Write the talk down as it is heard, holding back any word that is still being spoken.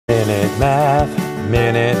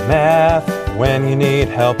Minute Math. When you need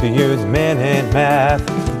help, you use Minute Math.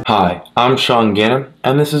 Hi, I'm Sean Gannon,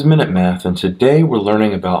 and this is Minute Math, and today we're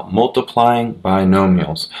learning about multiplying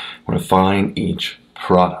binomials. We're going to find each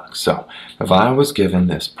product. So, if I was given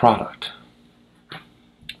this product,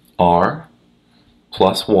 r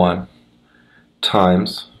plus 1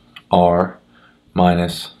 times r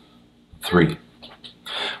minus 3.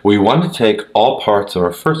 We want to take all parts of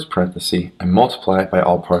our first parenthesis and multiply it by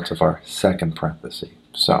all parts of our second parenthesis.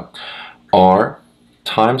 So, r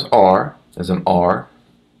times r is an r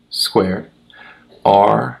squared.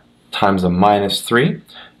 R times a minus 3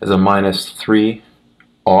 is a minus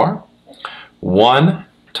 3r. 1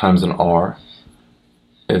 times an r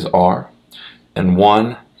is r. And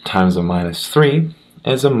 1 times a minus 3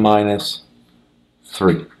 is a minus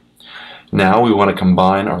 3. Now we want to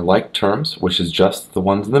combine our like terms, which is just the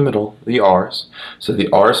ones in the middle, the r's. So the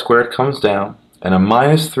r squared comes down, and a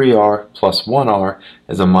minus 3r plus 1r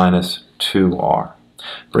is a minus 2r.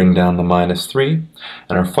 Bring down the minus 3,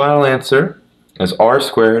 and our final answer is r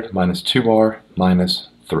squared minus 2r minus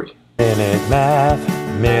 3. Minute Math.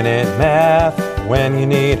 When you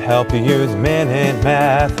need help, you use Minute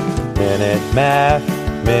Math. Minute Math.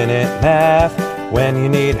 When you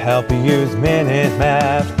need help, you use Minute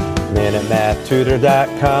Math.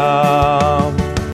 MinuteMathTutor.com